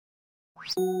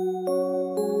A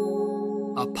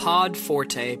Pod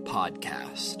Forte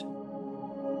podcast.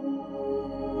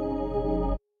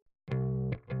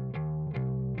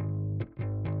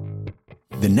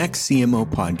 The Next CMO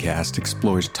podcast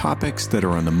explores topics that are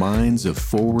on the minds of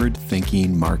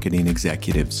forward-thinking marketing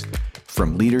executives,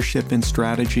 from leadership and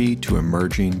strategy to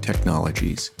emerging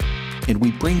technologies. And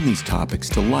we bring these topics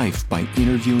to life by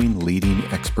interviewing leading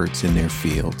experts in their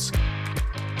fields.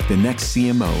 The Next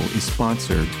CMO is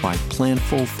sponsored by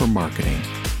Planful for Marketing,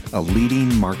 a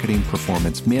leading marketing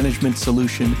performance management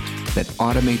solution that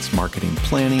automates marketing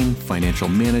planning, financial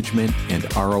management, and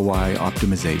ROI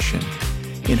optimization.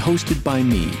 And hosted by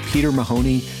me, Peter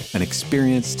Mahoney, an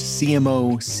experienced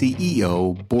CMO,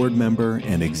 CEO, board member,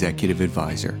 and executive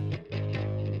advisor.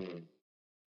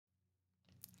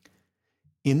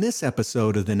 In this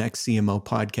episode of the Next CMO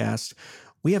podcast,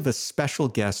 we have a special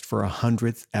guest for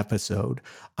 100th episode.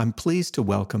 I'm pleased to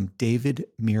welcome David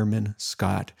Meerman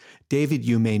Scott. David,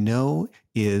 you may know,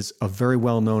 is a very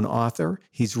well-known author.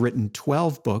 He's written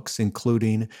 12 books,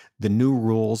 including The New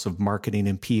Rules of Marketing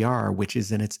and PR, which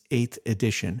is in its 8th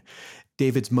edition.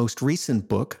 David's most recent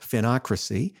book,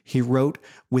 Fanocracy, he wrote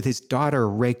with his daughter,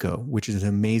 Reiko, which is an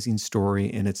amazing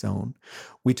story in its own.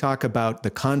 We talk about the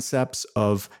concepts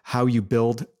of how you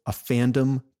build a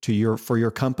fandom for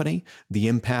your company, the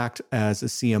impact as a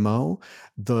CMO,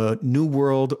 the new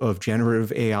world of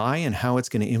generative AI and how it's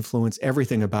going to influence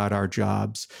everything about our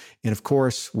jobs. And of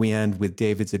course, we end with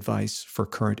David's advice for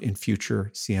current and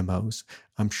future CMOs.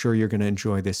 I'm sure you're going to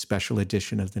enjoy this special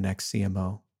edition of the Next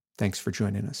CMO. Thanks for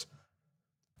joining us.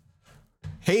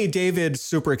 Hey, David,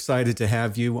 super excited to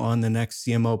have you on the Next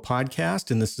CMO podcast.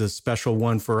 And this is a special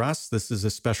one for us. This is a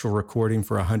special recording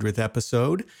for 100th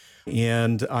episode.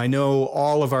 And I know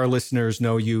all of our listeners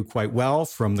know you quite well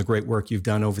from the great work you've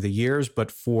done over the years.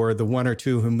 But for the one or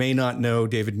two who may not know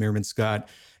David Meerman Scott,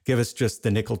 give us just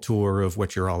the nickel tour of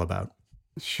what you're all about.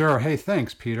 Sure. Hey,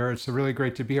 thanks, Peter. It's really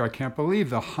great to be here. I can't believe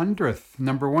the 100th.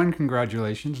 Number one,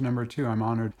 congratulations. Number two, I'm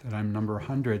honored that I'm number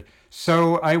 100.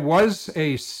 So I was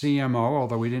a CMO,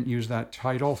 although we didn't use that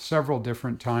title, several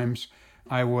different times.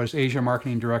 I was Asia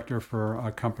Marketing Director for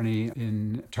a company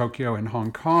in Tokyo and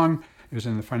Hong Kong. It was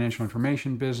in the financial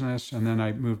information business. And then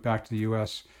I moved back to the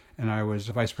US and I was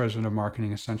Vice President of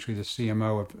Marketing, essentially the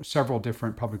CMO of several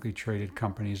different publicly traded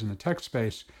companies in the tech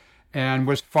space. And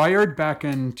was fired back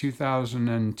in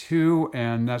 2002,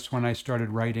 and that's when I started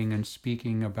writing and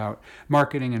speaking about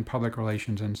marketing and public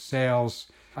relations and sales.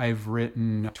 I've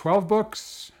written 12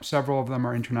 books. Several of them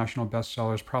are international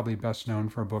bestsellers, probably best known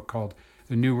for a book called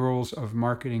The New Rules of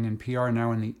Marketing and PR,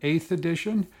 now in the 8th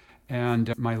edition.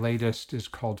 And my latest is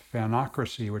called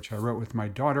Fanocracy, which I wrote with my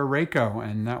daughter, Reiko,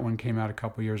 and that one came out a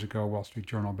couple years ago, Wall Street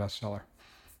Journal bestseller.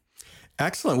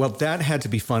 Excellent. Well, that had to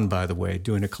be fun, by the way,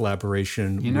 doing a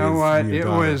collaboration. You know what? It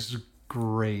was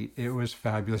great. It was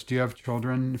fabulous. Do you have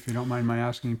children, if you don't mind my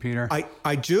asking, Peter?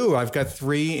 I do. I've got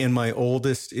 3, and my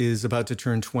oldest is about to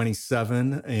turn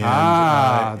 27.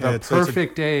 And, the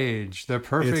perfect age. The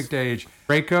perfect age.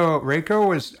 Reiko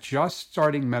was just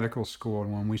starting medical school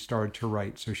when we started to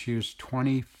write, so she was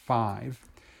 25.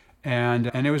 And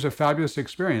it was a fabulous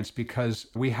experience because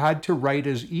we had to write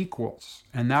as equals.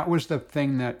 And that was the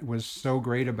thing that was so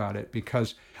great about it,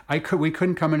 because we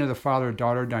couldn't come into the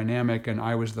father-daughter dynamic and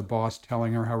I was the boss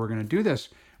telling her how we're going to do this.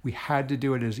 We had to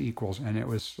do it as equals, and it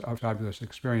was a fabulous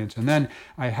experience. And then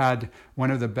I had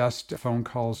one of the best phone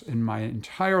calls in my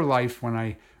entire life when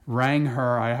I rang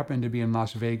her. I happened to be in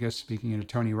Las Vegas speaking at a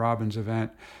Tony Robbins event.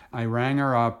 I rang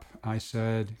her up. I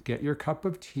said, get your cup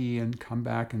of tea and come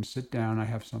back and sit down. I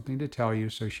have something to tell you.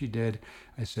 So she did.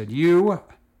 I said, you,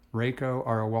 Reiko,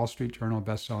 are a Wall Street Journal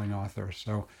bestselling author.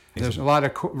 So there's a lot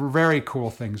of very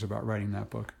cool things about writing that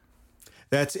book.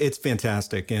 It's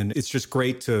fantastic. And it's just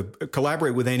great to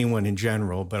collaborate with anyone in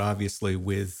general, but obviously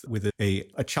with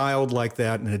a child like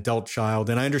that, an adult child.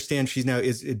 And I understand she's now,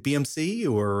 is it BMC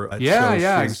or?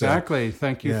 Yeah, exactly.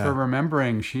 Thank you for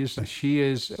remembering. She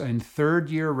is in 3rd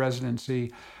year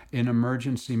residency in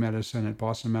emergency medicine at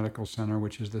Boston Medical Center,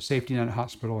 which is the safety net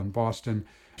hospital in Boston.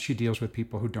 She deals with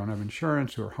people who don't have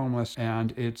insurance, who are homeless,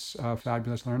 and it's a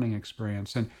fabulous learning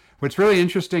experience. And what's really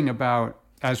interesting about,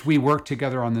 as we work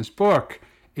together on this book,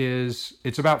 is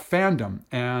it's about fandom.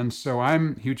 And so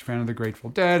I'm a huge fan of the Grateful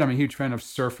Dead. I'm a huge fan of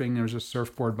surfing. There's a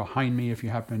surfboard behind me if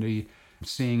you happen to be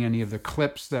seeing any of the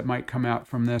clips that might come out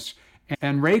from this.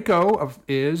 And Reiko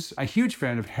is a huge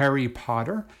fan of Harry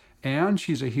Potter, and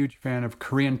she's a huge fan of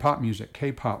Korean pop music,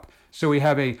 K-pop. So we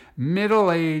have a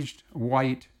middle-aged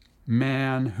white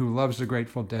man who loves the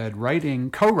Grateful Dead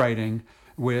co-writing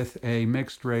with a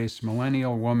mixed race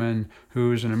millennial woman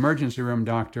who's an emergency room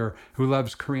doctor who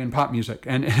loves Korean pop music.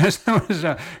 And it was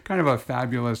a kind of a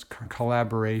fabulous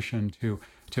collaboration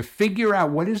to figure out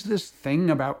what is this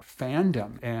thing about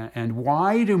fandom and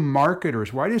why do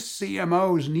marketers, why do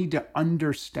CMOs need to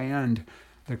understand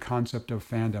the concept of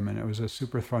fandom? And it was a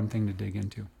super fun thing to dig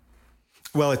into.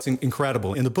 Well, it's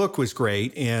incredible. And the book was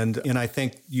great. And I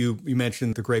think you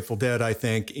mentioned the Grateful Dead, I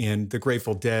think, and the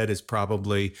Grateful Dead is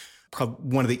probably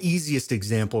one of the easiest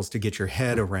examples to get your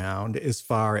head around as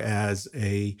far as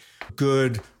a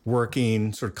good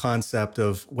working sort of concept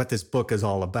of what this book is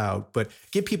all about, but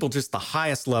give people just the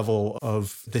highest level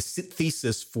of the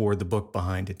thesis for the book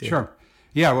behind it. David. Sure.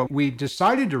 Yeah, well, we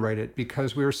decided to write it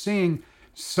because we were seeing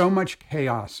so much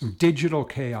chaos, digital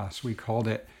chaos, we called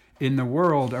it, in the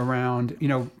world around,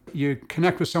 you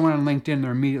connect with someone on LinkedIn,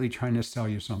 they're immediately trying to sell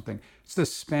you something. It's the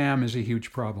spam is a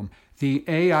huge problem. The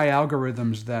AI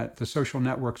algorithms that the social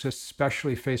networks,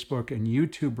 especially Facebook and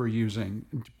YouTube, are using,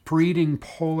 breeding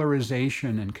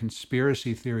polarization and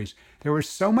conspiracy theories. There was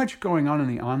so much going on in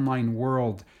the online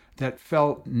world that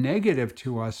felt negative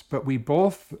to us, but we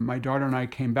both, my daughter and I,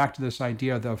 came back to this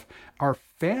idea of our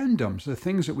fandoms, the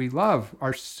things that we love,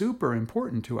 are super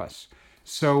important to us.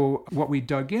 So what we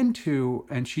dug into,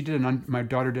 and my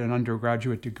daughter did an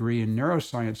undergraduate degree in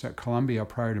neuroscience at Columbia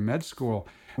prior to med school.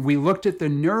 We looked at the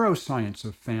neuroscience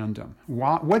of fandom.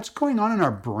 What's going on in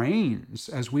our brains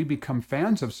as we become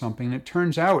fans of something? And it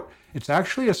turns out it's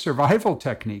actually a survival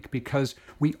technique because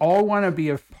we all want to be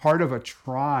a part of a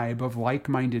tribe of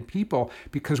like-minded people,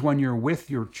 because when you're with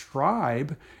your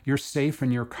tribe, you're safe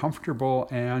and you're comfortable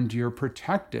and you're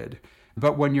protected.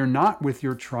 But when you're not with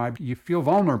your tribe, you feel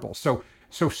vulnerable. So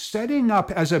setting up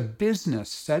as a business,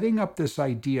 setting up this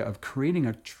idea of creating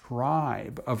a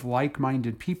tribe of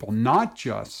like-minded people, not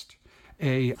just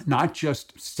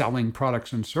selling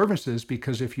products and services,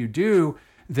 because if you do,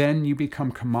 then you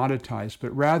become commoditized,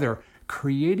 but rather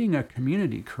creating a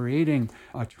community, creating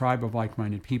a tribe of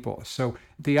like-minded people. So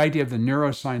the idea of the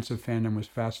neuroscience of fandom was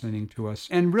fascinating to us.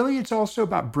 And really, it's also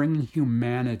about bringing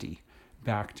humanity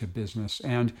back to business.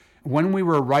 And when we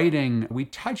were writing, we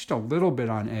touched a little bit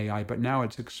on AI, but now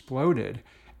it's exploded.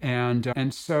 And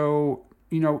so,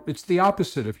 it's the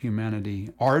opposite of humanity.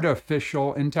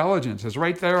 Artificial intelligence is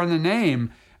right there in the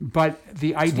name, but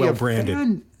the idea well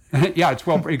branded. Yeah,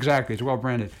 exactly. It's well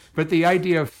branded. But the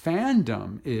idea of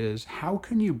fandom is, how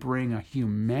can you bring a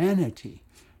humanity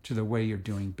to the way you're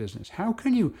doing business? How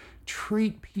can you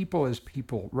treat people as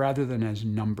people rather than as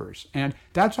numbers? And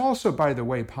that's also, by the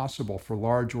way, possible for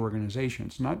large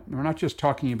organizations. We're not just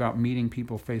talking about meeting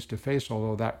people face to face,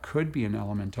 although that could be an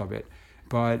element of it.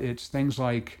 But it's things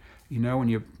like,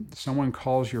 when someone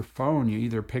calls your phone, you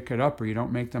either pick it up or you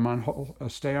don't make them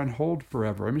stay on hold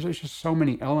forever. I mean, there's just so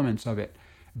many elements of it.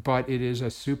 But it is a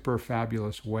super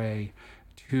fabulous way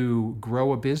to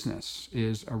grow a business,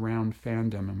 is around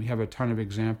fandom. And we have a ton of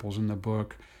examples in the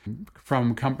book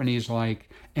from companies like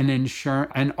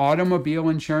an automobile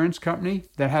insurance company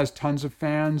that has tons of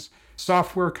fans,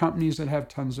 software companies that have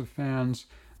tons of fans.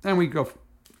 Then we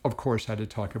of course, had to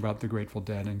talk about the Grateful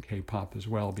Dead and K-pop as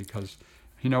well, because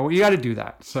you got to do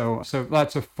that. So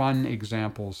lots of fun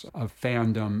examples of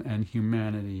fandom and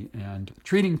humanity and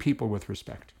treating people with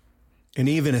respect. And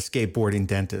even a skateboarding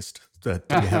dentist. That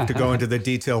you have to go into the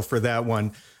detail for that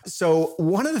one. So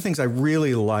one of the things I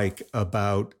really like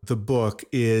about the book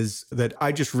is that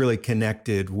I just really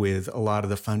connected with a lot of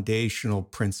the foundational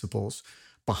principles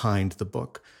behind the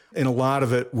book. And a lot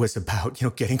of it was about,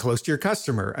 getting close to your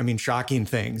customer. I mean, shocking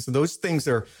things. Those things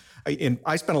are, and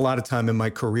I spent a lot of time in my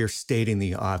career stating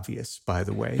the obvious, by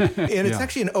the way. And it's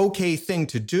actually an okay thing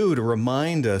to do, to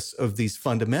remind us of these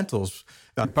fundamentals.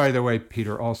 By the way,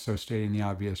 Peter, also stating the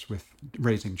obvious with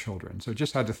raising children. So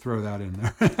just had to throw that in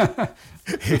there.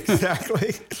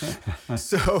 Exactly.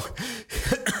 So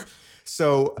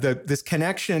this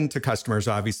connection to customers,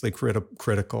 obviously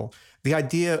critical. The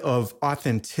idea of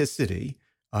authenticity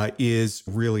is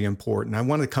really important. I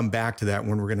want to come back to that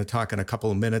when we're going to talk in a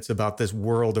couple of minutes about this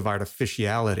world of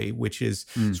artificiality, which is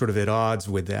sort of at odds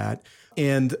with that.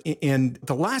 And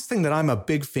the last thing that I'm a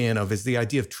big fan of is the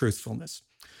idea of truthfulness.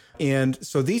 And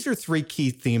so these are three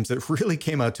key themes that really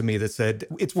came out to me that said,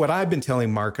 it's what I've been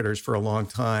telling marketers for a long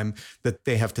time that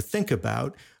they have to think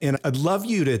about. And I'd love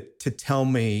you to tell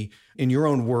me in your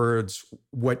own words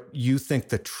what you think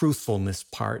the truthfulness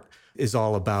part is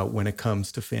all about when it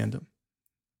comes to fandom.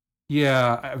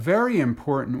 Yeah, a very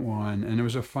important one. And it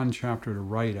was a fun chapter to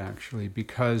write, actually,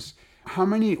 because how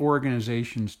many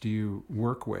organizations do you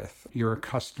work with, you're a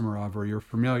customer of, or you're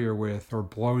familiar with, or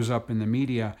blows up in the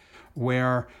media,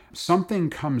 where something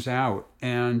comes out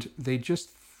and they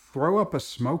just throw up a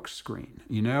smoke screen,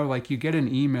 like you get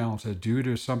an email to due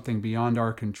to something beyond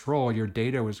our control, your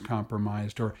data was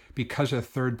compromised, or because a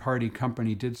third-party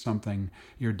company did something,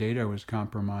 your data was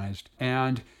compromised.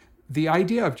 And the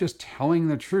idea of just telling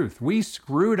the truth, we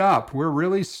screwed up, we're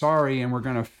really sorry, and we're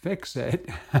going to fix it,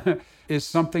 is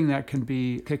something that can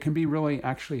be really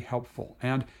actually helpful.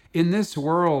 And in this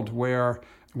world where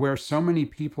so many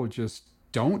people just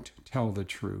don't tell the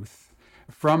truth,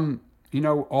 from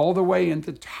all the way at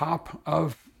the top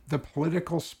of the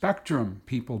political spectrum,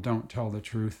 people don't tell the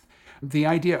truth. The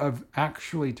idea of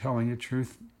actually telling the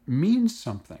truth means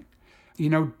something.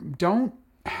 Don't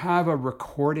have a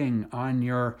recording on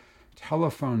your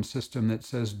telephone system that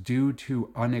says due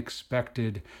to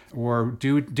unexpected or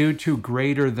due to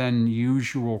greater than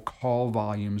usual call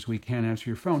volumes, we can't answer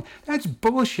your phone. That's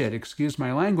bullshit, excuse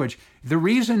my language. The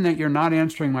reason that you're not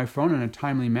answering my phone in a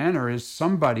timely manner is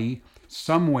somebody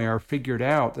somewhere figured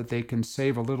out that they can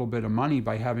save a little bit of money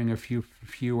by having a few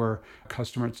fewer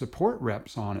customer support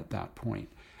reps on at that point.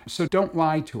 So don't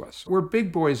lie to us. We're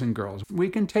big boys and girls. We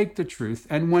can take the truth.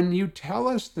 And when you tell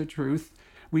us the truth,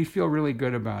 we feel really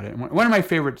good about it. And one of my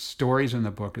favorite stories in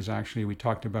the book is actually, we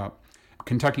talked about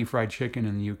Kentucky Fried Chicken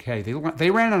in the UK.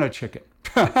 They ran out of chicken.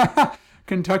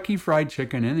 Kentucky Fried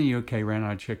Chicken in the UK ran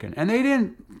out of chicken. And they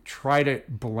didn't try to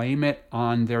blame it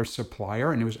on their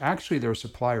supplier, and it was actually their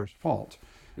supplier's fault.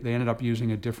 They ended up using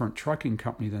a different trucking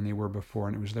company than they were before,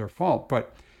 and it was their fault.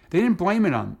 But they didn't blame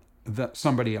it on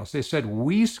somebody else. They said,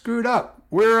 we screwed up.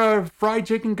 We're a fried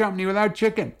chicken company without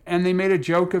chicken. And they made a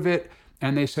joke of it,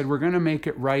 and they said, we're going to make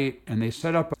it right. And they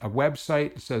set up a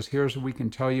website that says, here's what we can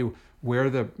tell you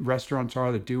where the restaurants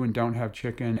are that do and don't have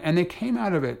chicken. And they came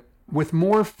out of it with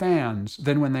more fans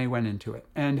than when they went into it.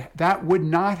 And that would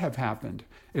not have happened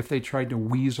if they tried to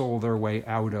weasel their way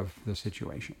out of the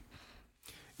situation.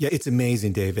 Yeah, it's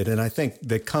amazing, David. And I think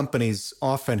that companies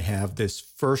often have this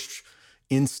first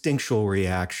instinctual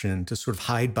reaction to sort of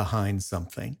hide behind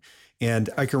something.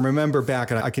 And I can remember back,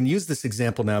 and I can use this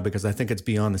example now because I think it's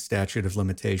beyond the statute of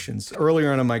limitations.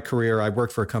 Earlier on in my career, I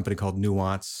worked for a company called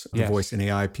Nuance, Yes. Voice and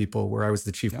AI people, where I was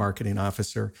the chief marketing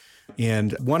officer.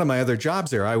 And one of my other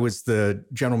jobs there, I was the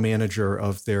general manager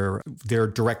of their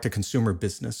direct-to-consumer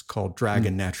business called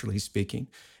Dragon, Naturally Speaking,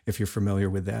 if you're familiar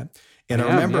with that. And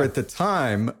I remember at the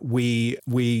time,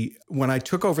 when I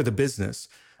took over the business,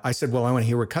 I said, well, I want to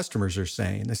hear what customers are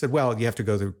saying. They said, well, you have to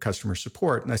go through customer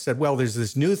support. And I said, well, there's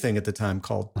this new thing at the time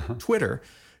called Twitter.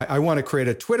 I want to create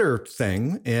a Twitter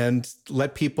thing and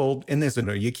let people, and there's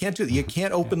you can't do that. You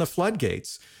can't open the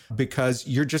floodgates because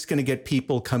you're just going to get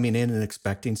people coming in and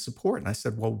expecting support. And I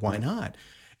said, well, why not?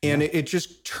 And it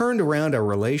just turned around our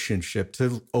relationship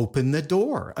to open the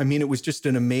door. I mean, it was just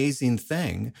an amazing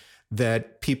thing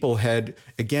that people had,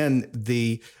 again,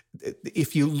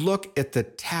 if you look at the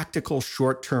tactical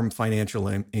short-term financial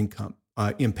income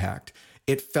impact,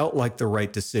 it felt like the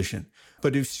right decision.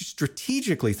 But if you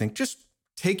strategically think, just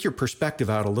take your perspective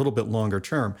out a little bit longer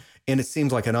term, and it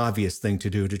seems like an obvious thing to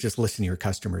do to just listen to your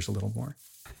customers a little more.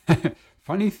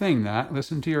 Funny thing that,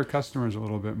 listen to your customers a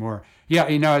little bit more. Yeah,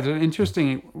 it's an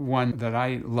interesting one that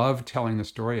I love telling the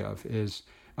story of is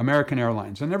American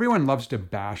Airlines. And everyone loves to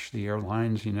bash the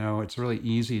airlines. It's really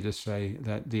easy to say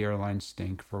that the airlines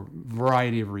stink for a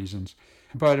variety of reasons.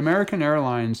 But American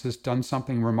Airlines has done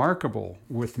something remarkable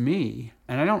with me.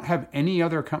 And I don't have any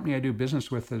other company I do business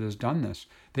with that has done this.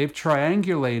 They've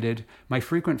triangulated my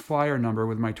frequent flyer number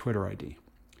with my Twitter ID.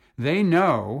 They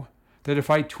know that if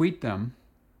I tweet them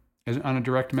on a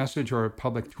direct message or a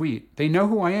public tweet, they know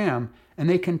who I am, and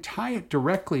they can tie it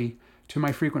directly to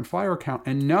my frequent flyer account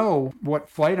and know what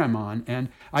flight I'm on. And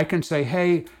I can say,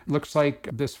 hey, looks like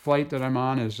this flight that I'm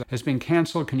on has been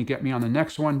canceled. Can you get me on the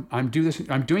next one? I'm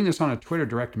doing this on a Twitter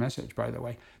direct message, by the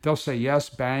way. They'll say yes,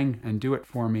 bang, and do it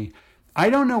for me. I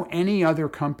don't know any other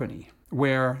company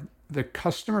where the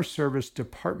customer service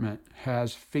department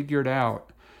has figured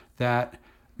out that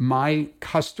my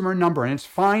customer number, and it's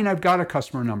fine, I've got a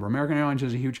customer number. American Airlines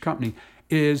is a huge company,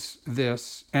 is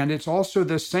this, and it's also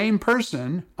the same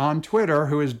person on Twitter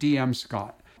who is DM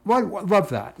Scott. Love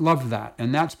that.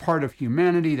 And that's part of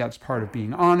humanity, that's part of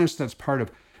being honest, that's part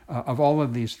of all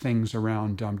of these things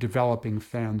around developing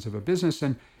fans of a business.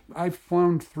 And I've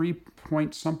flown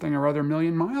 3-point-something or other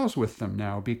million miles with them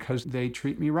now because they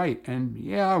treat me right. And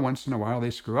yeah, once in a while they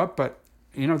screw up, but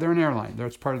they're an airline.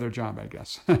 That's part of their job, I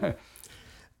guess.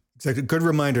 It's a good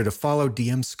reminder to follow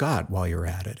DM Scott while you're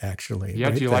at it, actually. Yeah,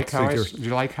 right? do you like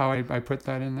how I put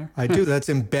that in there? I do. That's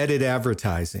embedded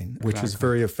advertising, which is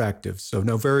very effective. So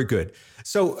no, very good.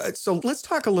 So let's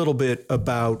talk a little bit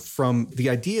about from the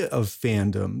idea of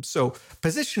fandom. So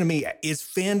position to me, is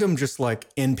fandom just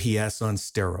like NPS on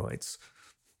steroids?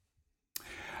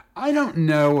 I don't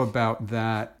know about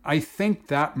that. I think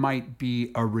that might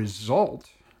be a result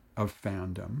of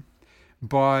fandom.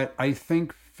 But I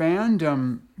think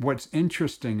fandom, what's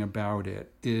interesting about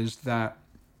it is that,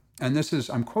 and this is,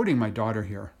 I'm quoting my daughter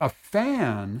here, a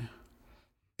fan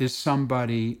is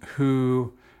somebody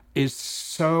who is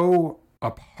so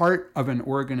a part of an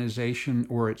organization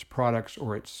or its products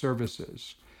or its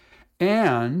services.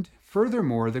 And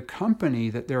furthermore, the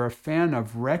company that they're a fan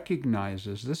of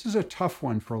recognizes, this is a tough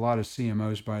one for a lot of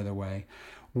CMOs, by the way.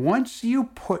 Once you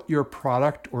put your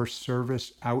product or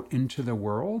service out into the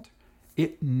world,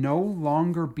 it no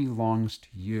longer belongs to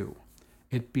you.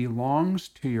 It belongs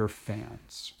to your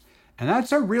fans. And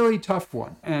that's a really tough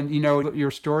one. And,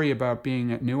 your story about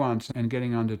being at Nuance and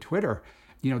getting onto Twitter,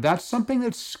 that's something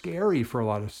that's scary for a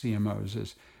lot of CMOs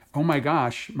is, oh my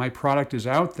gosh, my product is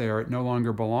out there. It no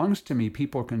longer belongs to me.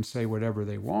 People can say whatever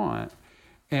they want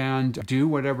and do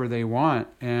whatever they want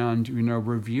and,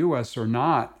 review us or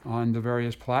not on the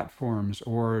various platforms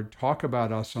or talk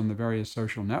about us on the various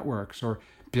social networks or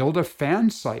build a fan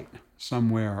site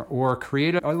somewhere or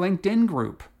create a LinkedIn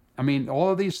group. I mean, all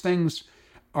of these things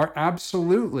are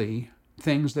absolutely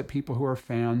things that people who are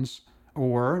fans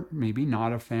or maybe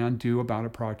not a fan do about a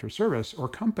product or service or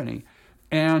company.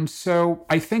 And so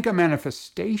I think a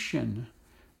manifestation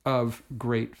of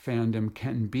great fandom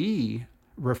can be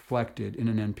reflected in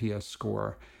an NPS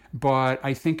score. But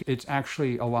I think it's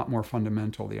actually a lot more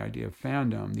fundamental, the idea of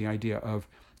fandom, the idea of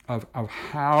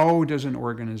how does an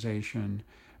organization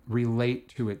relate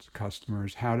to its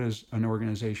customers? How does an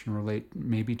organization relate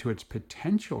maybe to its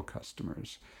potential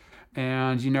customers?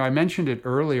 And, I mentioned it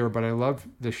earlier, but I love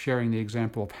sharing the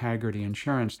example of Hagerty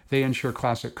Insurance. They insure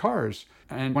classic cars.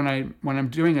 And when I'm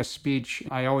doing a speech,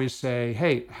 I always say,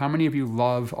 hey, how many of you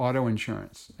love auto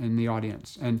insurance in the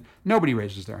audience? And nobody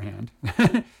raises their hand.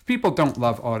 People don't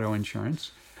love auto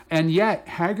insurance. And yet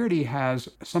Hagerty has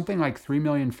something like 3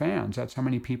 million fans. That's how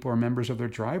many people are members of their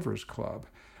drivers club.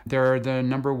 They're the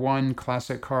number one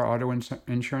classic car auto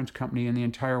insurance company in the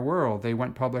entire world. They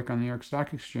went public on the New York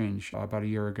Stock Exchange about a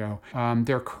year ago.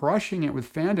 They're crushing it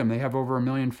with fandom. They have over 1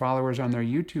 million followers on their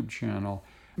YouTube channel.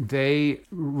 They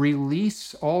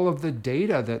release all of the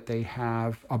data that they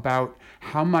have about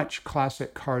how much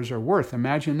classic cars are worth.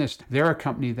 Imagine this. They're a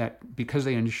company that, because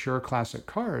they insure classic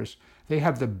cars, they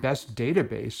have the best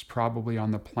database probably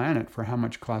on the planet for how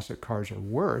much classic cars are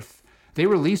worth. They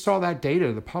release all that data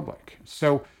to the public.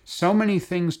 So many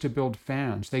things to build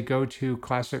fans. They go to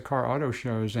classic car auto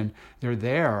shows and they're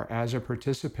there as a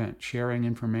participant sharing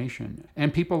information.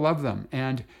 And people love them.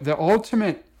 And the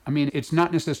ultimate, it's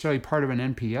not necessarily part of an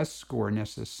NPS score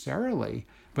necessarily,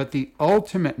 but the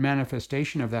ultimate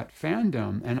manifestation of that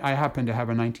fandom, and I happen to have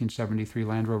a 1973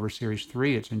 Land Rover Series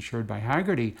 3, it's insured by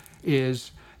Hagerty,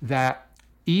 is that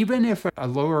even if a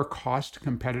lower cost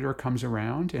competitor comes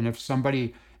around and if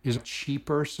somebody is a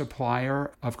cheaper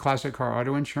supplier of classic car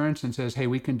auto insurance and says, hey,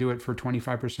 we can do it for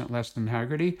 25% less than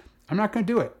Hagerty, I'm not going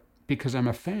to do it because I'm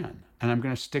a fan and I'm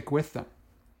going to stick with them.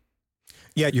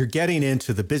 Yeah, you're getting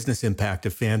into the business impact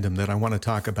of fandom that I want to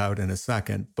talk about in a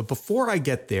second. But before I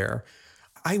get there,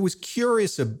 I was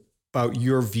curious about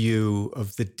your view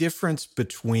of the difference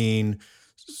between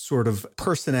sort of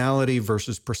personality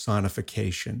versus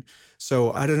personification.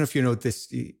 So I don't know if you know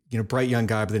this, bright young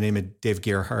guy by the name of Dave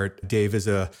Gerhardt. Dave is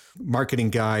a marketing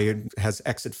guy, has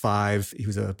Exit 5. He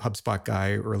was a HubSpot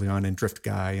guy early on and Drift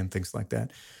guy and things like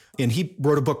that. And he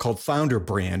wrote a book called Founder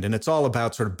Brand, and it's all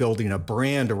about sort of building a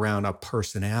brand around a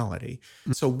personality.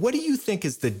 So what do you think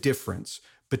is the difference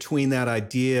between that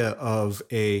idea of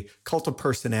a cult of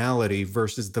personality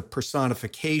versus the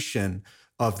personification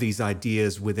of these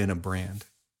ideas within a brand?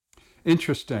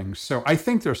 Interesting. So I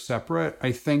think they're separate.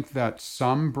 I think that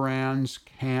some brands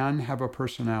can have a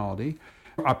personality,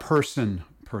 a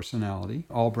personality.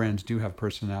 All brands do have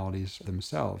personalities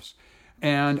themselves.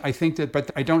 And I think that,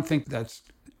 but I don't think that's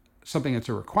something that's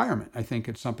a requirement. I think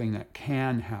it's something that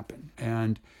can happen.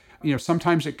 And,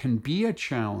 sometimes it can be a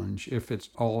challenge if it's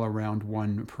all around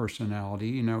one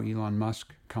personality. Elon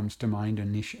Musk comes to mind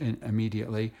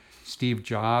immediately. Steve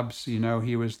Jobs,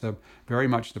 he was very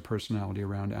much the personality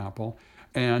around Apple.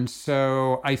 And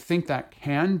so I think that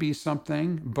can be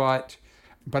something, but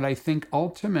I think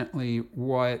ultimately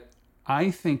what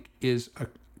I think is a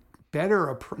better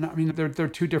approach, there are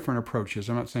two different approaches.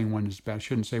 I'm not saying one is bad. I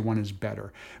shouldn't say one is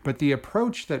better. But the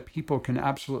approach that people can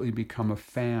absolutely become a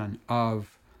fan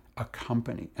of a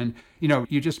company. And,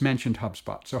 you just mentioned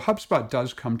HubSpot. So HubSpot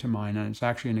does come to mind, and it's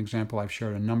actually an example I've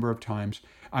shared a number of times.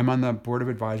 I'm on the board of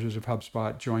advisors of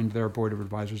HubSpot, joined their board of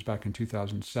advisors back in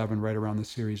 2007, right around the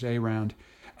Series A round.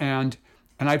 And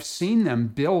And I've seen them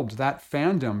build that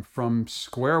fandom from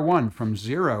square one, from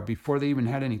zero, before they even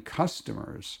had any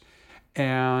customers.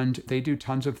 And they do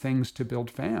tons of things to build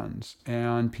fans.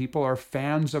 And people are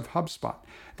fans of HubSpot.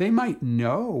 They might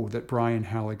know that Brian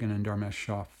Halligan and Dharmesh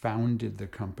Shah founded the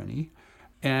company.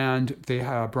 And they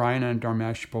have, Brian and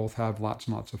Dharmesh both have lots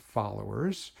and lots of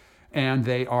followers. And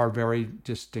they are very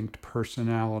distinct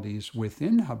personalities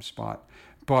within HubSpot.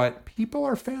 But people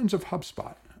are fans of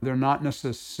HubSpot. They're not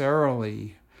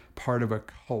necessarily part of a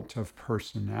cult of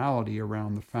personality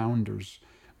around the founders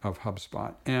of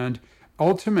HubSpot. And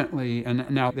ultimately, and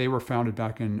now they were founded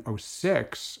back in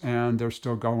 '06, and they're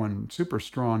still going super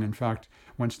strong. In fact,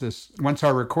 once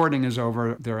our recording is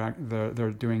over,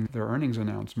 they're doing their earnings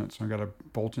announcement. So I got to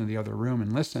bolt into the other room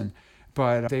and listen.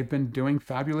 But they've been doing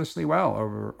fabulously well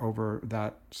over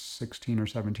that 16 or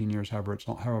 17 years,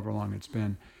 however long it's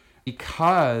been,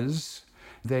 because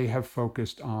they have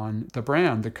focused on the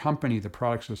brand, the company, the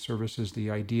products and services,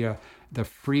 the idea, the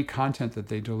free content that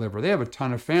they deliver. They have a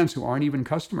ton of fans who aren't even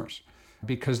customers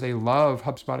because they love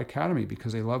HubSpot Academy,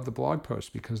 because they love the blog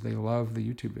posts, because they love the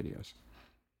YouTube videos.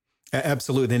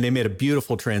 Absolutely. And they made a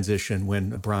beautiful transition when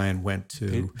Brian went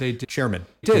to they did. chairman.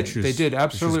 They did,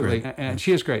 absolutely. And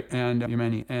she is great. And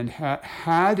Yemeni. And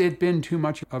had it been too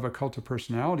much of a cult of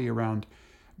personality around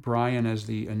Brian as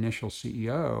the initial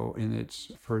CEO in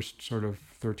its first sort of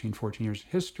 13, 14 years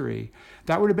history,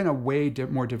 that would have been a way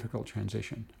more difficult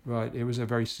transition. But it was a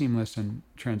very seamless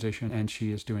transition, and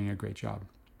she is doing a great job.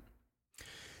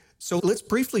 So let's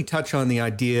briefly touch on the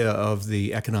idea of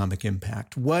the economic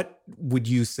impact. What would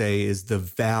you say is the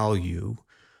value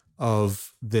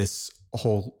of this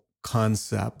whole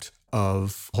concept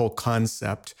of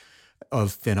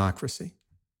Fanocracy?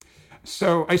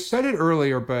 So I said it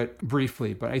earlier, but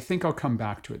briefly, but I think I'll come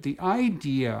back to it. The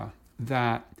idea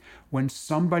that when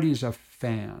somebody's a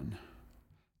fan,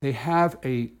 they have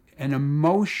an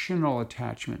emotional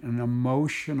attachment, an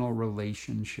emotional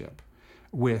relationship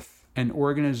with an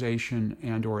organization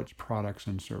and or its products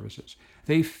and services.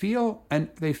 They feel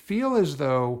as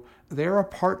though they're a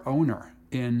part owner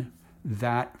in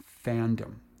that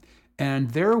fandom.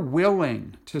 And they're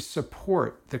willing to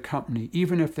support the company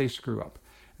even if they screw up.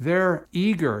 They're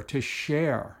eager to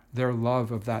share their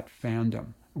love of that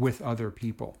fandom with other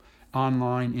people,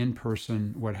 online, in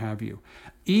person, what have you.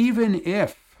 Even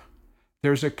if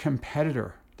there's a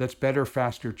competitor that's better,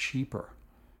 faster, cheaper,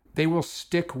 they will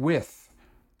stick with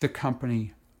the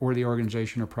company or the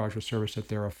organization or product or service that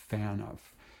they're a fan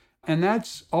of. And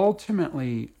that's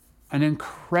ultimately an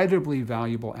incredibly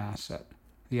valuable asset,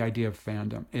 the idea of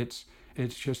fandom. It's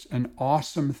just an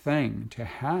awesome thing to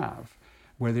have,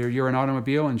 whether you're an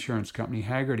automobile insurance company,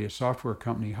 Hagerty, a software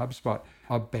company, HubSpot,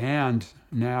 a band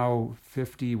now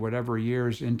 50 whatever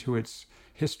years into its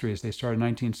history, as they started in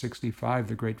 1965,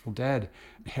 the Grateful Dead,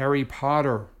 Harry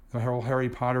Potter, the whole Harry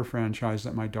Potter franchise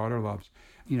that my daughter loves.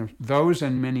 Those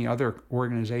and many other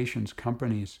organizations,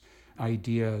 companies,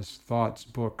 ideas, thoughts,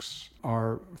 books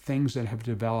are things that have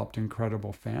developed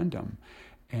incredible fandom.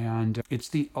 And it's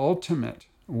the ultimate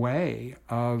way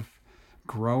of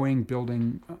growing,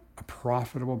 building a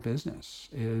profitable business,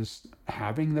 is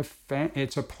having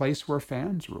it's a place where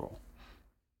fans rule.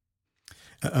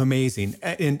 Amazing.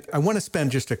 And I want to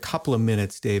spend just a couple of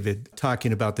minutes, David,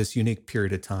 talking about this unique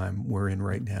period of time we're in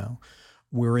right now.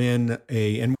 We're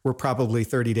and we're probably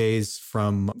 30 days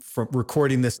from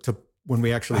recording this to when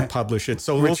we actually publish it.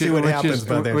 So we'll see what happens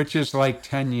by then. Which is like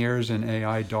 10 years in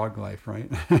AI dog life,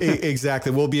 right?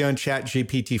 Exactly. We'll be on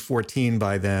ChatGPT 14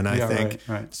 by then, I think.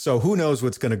 Right. So who knows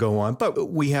what's going to go on.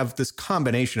 But we have this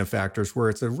combination of factors where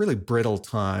it's a really brittle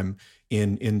time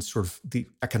in sort of the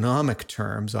economic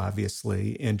terms,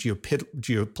 obviously, and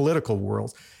geopolitical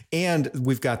worlds. And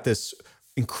we've got this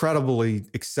incredibly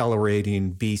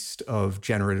accelerating beast of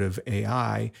generative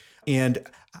AI. And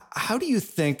how do you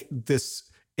think this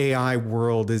AI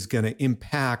world is going to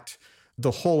impact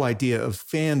the whole idea of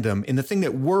fandom? And the thing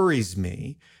that worries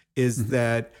me is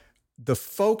that the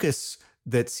focus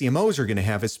that CMOs are going to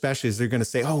have, especially, is they're going to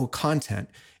say, oh, content.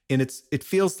 And it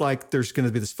feels like there's going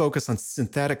to be this focus on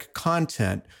synthetic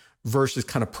content versus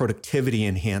kind of productivity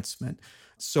enhancement.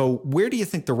 So where do you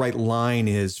think the right line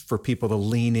is for people to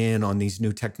lean in on these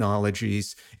new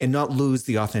technologies and not lose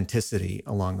the authenticity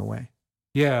along the way?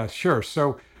 Yeah, sure.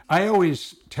 So I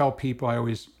always tell people, I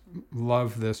always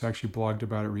love this, I actually blogged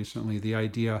about it recently, the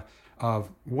idea of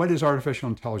what is artificial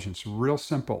intelligence? Real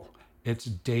simple. It's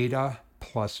data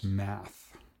plus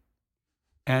math.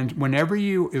 And whenever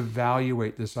you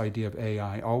evaluate this idea of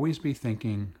AI, always be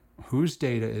thinking, whose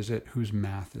data is it? Whose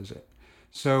math is it?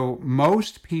 So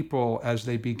most people, as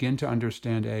they begin to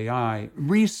understand AI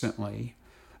recently,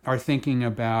 are thinking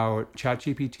about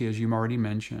ChatGPT, as you already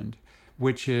mentioned,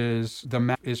 which is the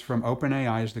map is from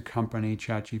OpenAI, is the company,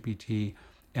 ChatGPT,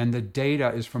 and the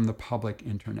data is from the public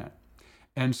internet.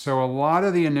 And so a lot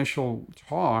of the initial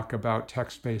talk about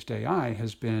text-based AI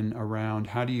has been around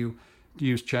how do you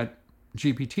use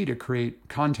ChatGPT to create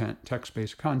content,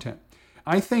 text-based content.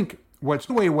 I think what's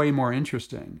way more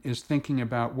interesting is thinking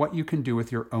about what you can do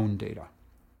with your own data.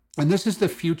 And this is the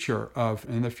future of,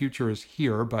 and the future is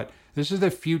here, but this is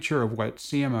the future of what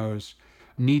CMOs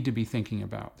need to be thinking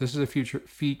about. This is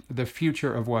the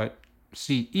future of what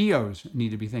CEOs need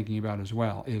to be thinking about as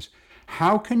well, is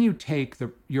how can you take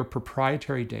your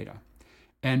proprietary data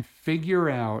and figure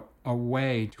out a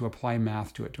way to apply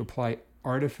math to it, to apply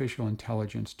artificial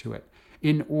intelligence to it,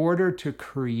 in order to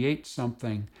create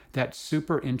something that's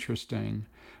super interesting,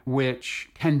 which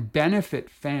can benefit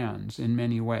fans in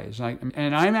many ways.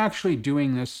 And I'm actually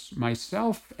doing this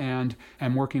myself, and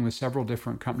I'm working with several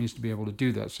different companies to be able to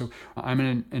do this. So I'm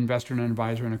an investor and an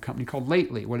advisor in a company called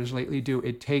Lately. What does Lately do?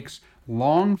 It takes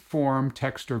long-form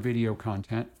text or video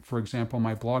content, for example,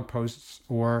 my blog posts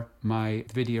or my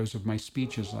videos of my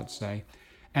speeches, let's say,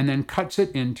 and then cuts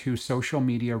it into social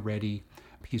media-ready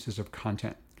pieces of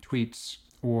content, tweets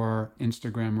or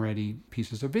Instagram-ready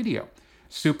pieces of video.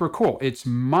 Super cool. It's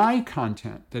my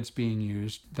content that's being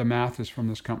used. The math is from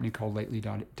this company called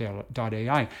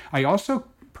lately.ai. I also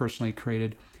personally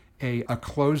created a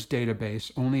closed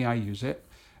database, only I use it,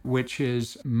 which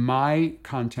is my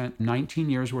content, 19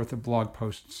 years worth of blog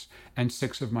posts and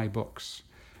 6 of my books.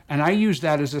 And I use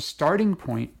that as a starting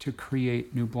point to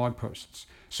create new blog posts.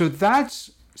 So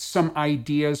that's some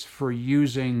ideas for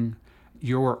using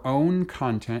your own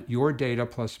content, your data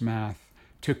plus math,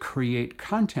 to create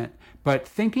content, but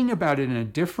thinking about it in a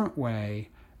different way.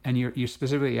 And you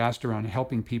specifically asked around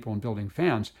helping people and building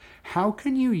fans. How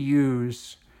can you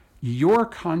use your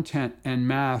content and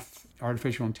math,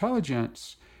 artificial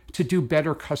intelligence, to do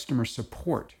better customer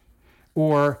support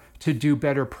or to do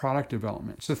better product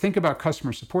development? So think about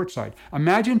customer support side.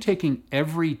 Imagine taking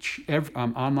every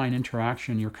online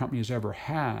interaction your company has ever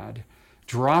had,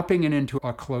 dropping it into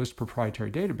a closed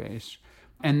proprietary database,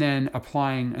 and then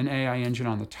applying an AI engine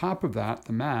on the top of that,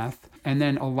 the math, and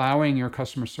then allowing your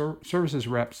customer services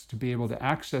reps to be able to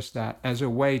access that as a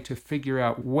way to figure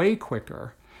out way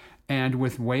quicker and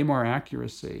with way more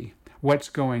accuracy what's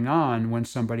going on when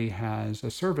somebody has a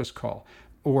service call.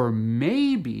 Or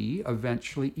maybe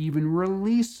eventually even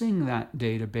releasing that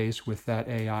database with that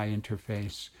AI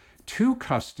interface to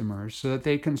customers so that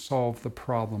they can solve the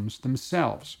problems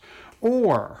themselves.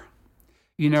 Or,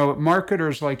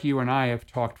 marketers like you and I have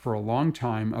talked for a long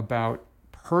time about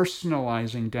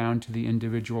personalizing down to the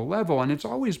individual level, and it's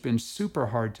always been super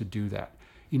hard to do that.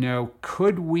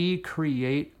 Could we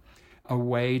create a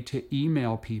way to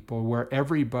email people where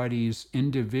everybody's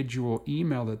individual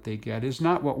email that they get is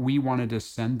not what we wanted to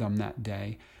send them that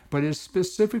day, but is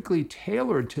specifically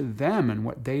tailored to them and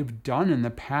what they've done in the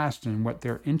past and what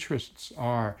their interests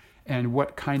are and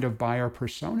what kind of buyer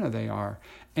persona they are.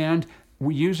 And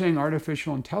using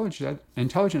artificial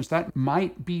intelligence, that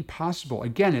might be possible.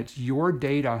 Again, it's your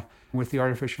data with the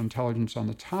artificial intelligence on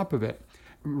the top of it.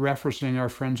 Referencing our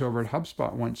friends over at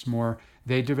HubSpot once more,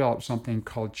 they developed something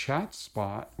called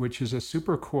ChatSpot, which is a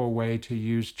super cool way to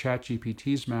use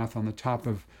ChatGPT's math on the top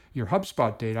of your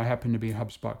HubSpot data. I happen to be a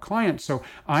HubSpot client, so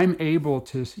I'm able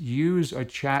to use a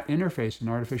chat interface, an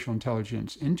artificial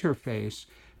intelligence interface,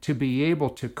 to be able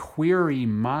to query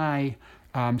my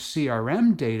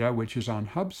CRM data, which is on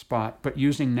HubSpot, but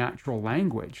using natural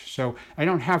language. So I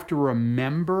don't have to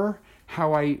remember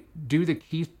how I do the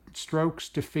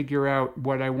keystrokes to figure out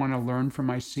what I want to learn from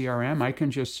my CRM. I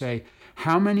can just say,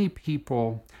 how many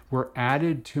people were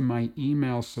added to my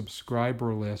email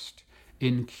subscriber list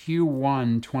in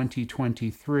Q1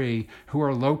 2023 who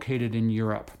are located in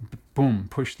Europe? Boom,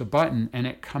 push the button, and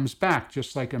it comes back,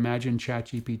 just like imagine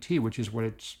ChatGPT, which is what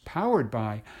it's powered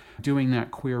by, doing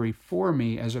that query for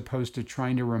me, as opposed to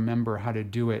trying to remember how to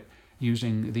do it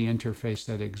using the interface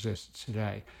that exists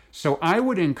today. So I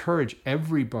would encourage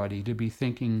everybody to be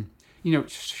thinking,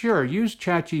 sure, use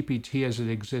ChatGPT as it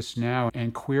exists now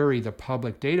and query the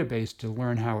public database to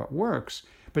learn how it works,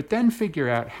 but then figure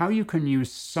out how you can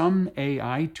use some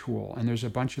AI tool, and there's a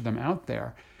bunch of them out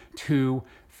there, to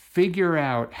figure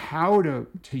out how to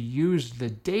use the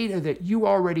data that you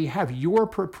already have, your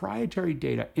proprietary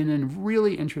data, in a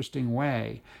really interesting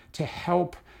way to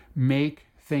help make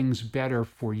things better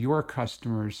for your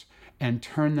customers and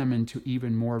turn them into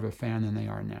even more of a fan than they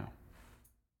are now.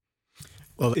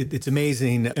 Well, it's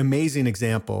amazing, amazing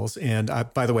examples. And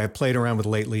by the way, I played around with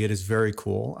Lately. It is very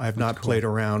cool. I've not played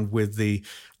around with the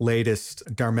latest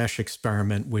Garmesh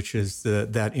experiment, which is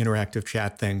that interactive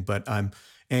chat thing, but I'm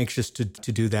anxious to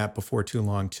do that before too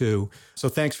long too. So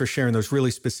thanks for sharing those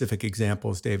really specific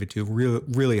examples, David, too. Really,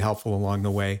 really helpful along the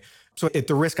way. So at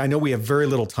the risk, I know we have very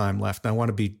little time left, and I want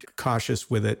to be cautious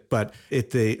with it, but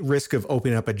at the risk of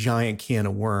opening up a giant can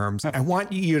of worms, I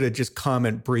want you to just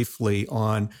comment briefly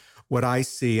on what I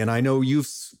see, and I know you've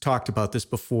talked about this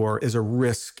before, as a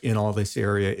risk in all this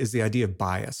area is the idea of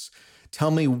bias.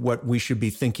 Tell me what we should be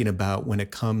thinking about when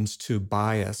it comes to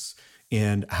bias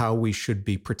and how we should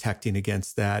be protecting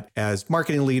against that as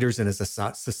marketing leaders and as a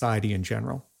society in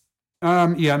general.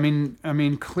 Yeah, I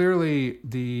mean, clearly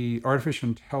the artificial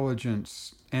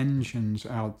intelligence engines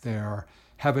out there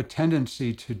have a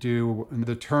tendency to do,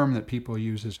 the term that people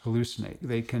use is hallucinate.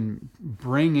 They can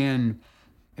bring in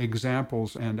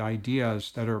examples and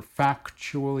ideas that are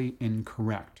factually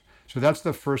incorrect. So that's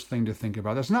the first thing to think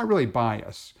about. That's not really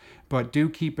bias, but do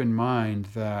keep in mind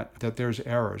that there's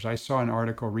errors. I saw an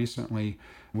article recently,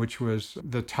 which was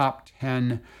the top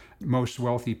 10 most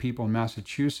wealthy people in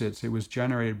Massachusetts. It was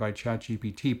generated by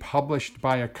ChatGPT, published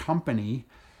by a company,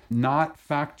 not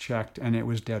fact-checked, and it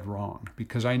was dead wrong.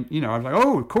 Because I was like,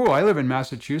 oh, cool, I live in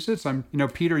Massachusetts.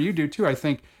 Peter, you do too. I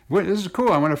think, this is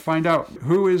cool. I want to find out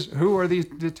who are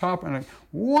the top, and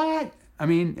what? I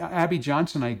mean, Abby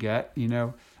Johnson I get,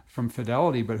 from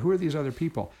Fidelity, but who are these other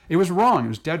people? It was wrong. It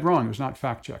was dead wrong. It was not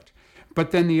fact-checked.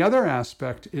 But then the other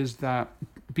aspect is that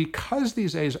because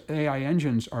these AI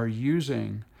engines are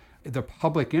using the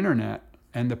public internet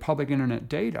and the public internet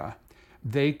data,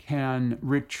 they can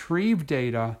retrieve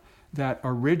data that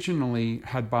originally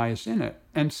had bias in it.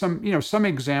 And some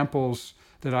examples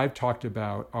that I've talked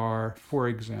about are, for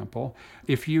example,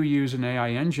 if you use an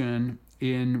AI engine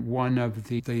in one of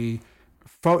the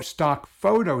stock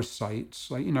photo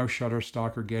sites, like,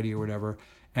 Shutterstock or Getty or whatever,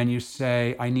 and you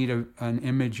say, I need an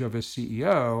image of a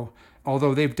CEO,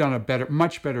 although they've done a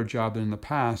much better job than in the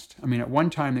past. I mean, at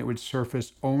one time it would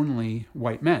surface only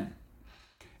white men.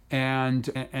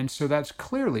 And so that's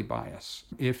clearly bias.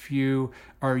 If you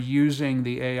are using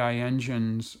the AI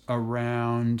engines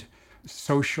around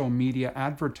social media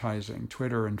advertising,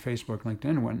 Twitter and Facebook, LinkedIn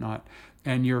and whatnot,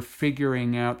 and you're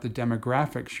figuring out the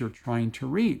demographics you're trying to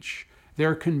reach,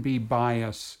 there can be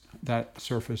bias that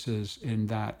surfaces in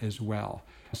that as well.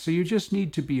 So you just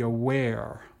need to be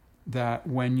aware that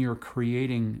when you're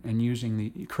creating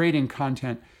and creating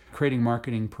content, creating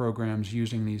marketing programs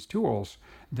using these tools,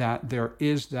 that there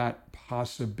is that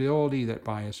possibility that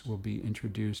bias will be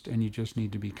introduced, and you just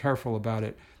need to be careful about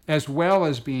it, as well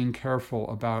as being careful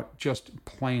about just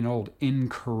plain old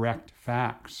incorrect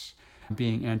facts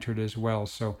being entered as well.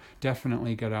 So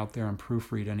definitely get out there and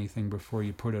proofread anything before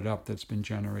you put it up that's been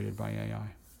generated by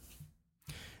AI.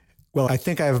 Well, I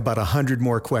think I have about 100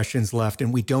 more questions left,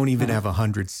 and we don't even have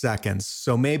 100 seconds.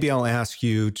 So maybe I'll ask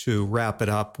you to wrap it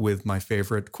up with my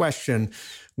favorite question,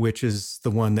 which is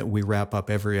the one that we wrap up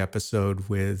every episode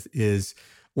with, is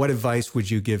what advice would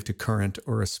you give to current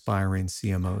or aspiring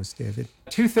CMOs, David?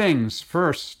 Two things.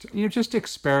 First, just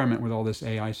experiment with all this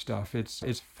AI stuff. It's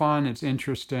fun, it's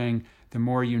interesting. The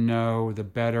more you know, the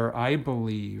better. I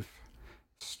believe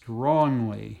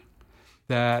strongly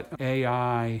that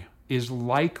AI is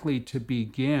likely to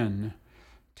begin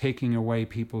taking away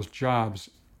people's jobs.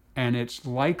 And it's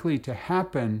likely to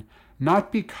happen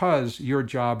not because your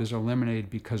job is eliminated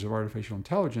because of artificial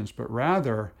intelligence, but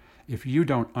rather, if you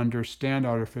don't understand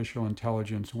artificial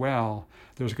intelligence well,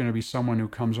 there's going to be someone who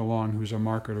comes along who's a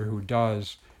marketer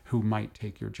who might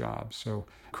take your job. So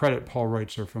credit Paul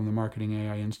Reutzer from the Marketing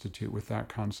AI Institute with that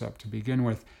concept to begin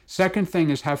with. Second thing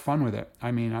is have fun with it.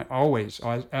 I mean,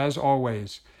 as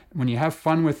always, when you have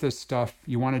fun with this stuff,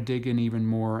 you want to dig in even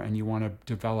more, and you want to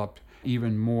develop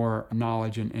even more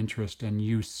knowledge and interest and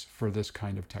use for this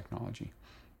kind of technology.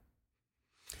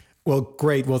 Well,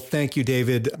 great. Well, thank you,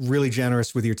 David. Really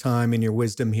generous with your time and your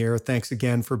wisdom here. Thanks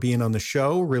again for being on the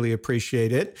show. Really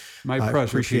appreciate it. My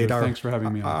pleasure, Peter. Thanks for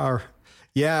having me on.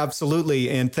 Yeah, absolutely.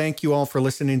 And thank you all for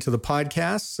listening to the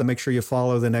podcast. So make sure you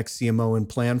follow The Next CMO and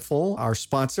Planful, our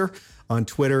sponsor, on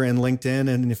Twitter and LinkedIn.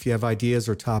 And if you have ideas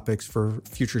or topics for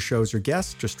future shows or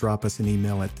guests, just drop us an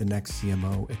email at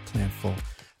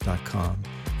thenextcmo@planful.com.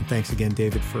 And thanks again,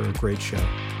 David, for a great show.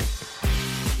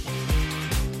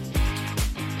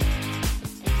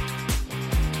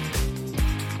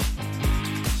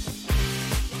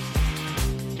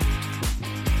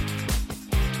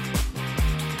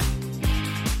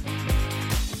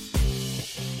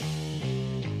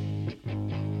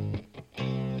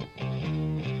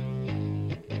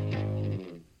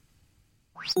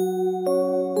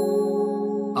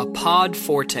 Pod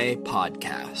Forte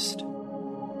podcast.